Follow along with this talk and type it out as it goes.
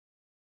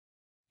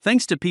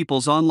Thanks to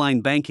People's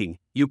Online Banking,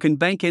 you can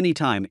bank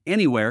anytime,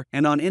 anywhere,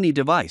 and on any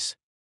device.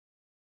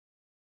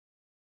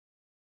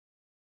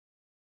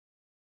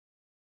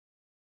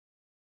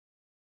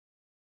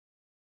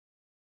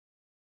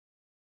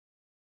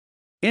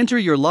 Enter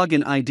your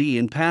login ID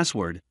and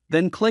password,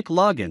 then click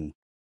Login.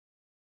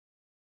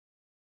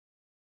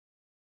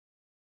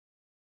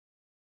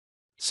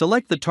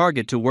 Select the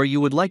target to where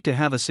you would like to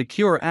have a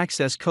secure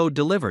access code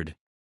delivered.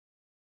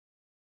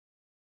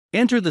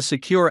 Enter the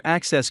secure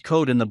access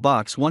code in the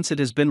box once it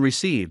has been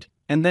received,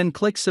 and then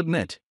click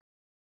Submit.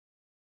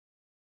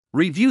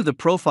 Review the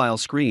profile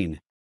screen.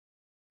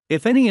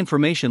 If any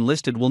information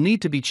listed will need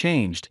to be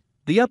changed,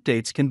 the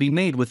updates can be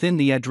made within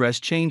the address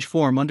change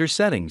form under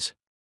Settings.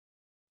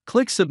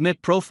 Click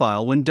Submit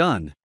Profile when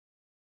done.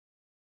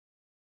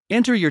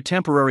 Enter your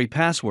temporary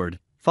password,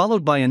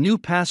 followed by a new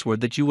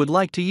password that you would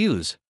like to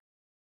use.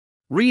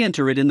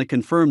 Re-enter it in the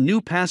Confirm New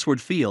Password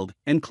field,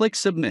 and click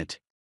Submit.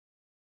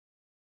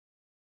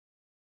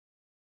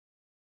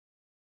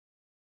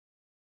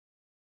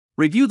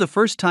 Review the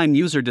first-time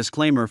user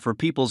disclaimer for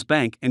People's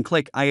Bank and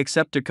click I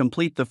accept to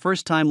complete the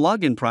first-time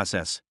login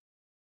process.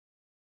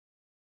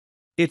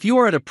 If you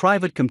are at a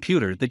private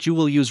computer that you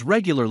will use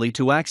regularly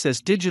to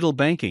access digital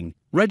banking,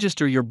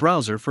 register your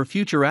browser for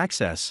future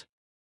access.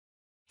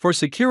 For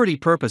security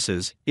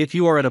purposes, if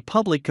you are at a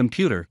public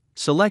computer,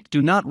 select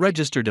Do Not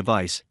Register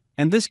Device,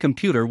 and this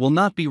computer will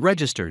not be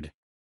registered.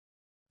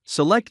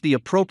 Select the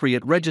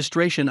appropriate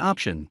registration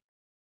option.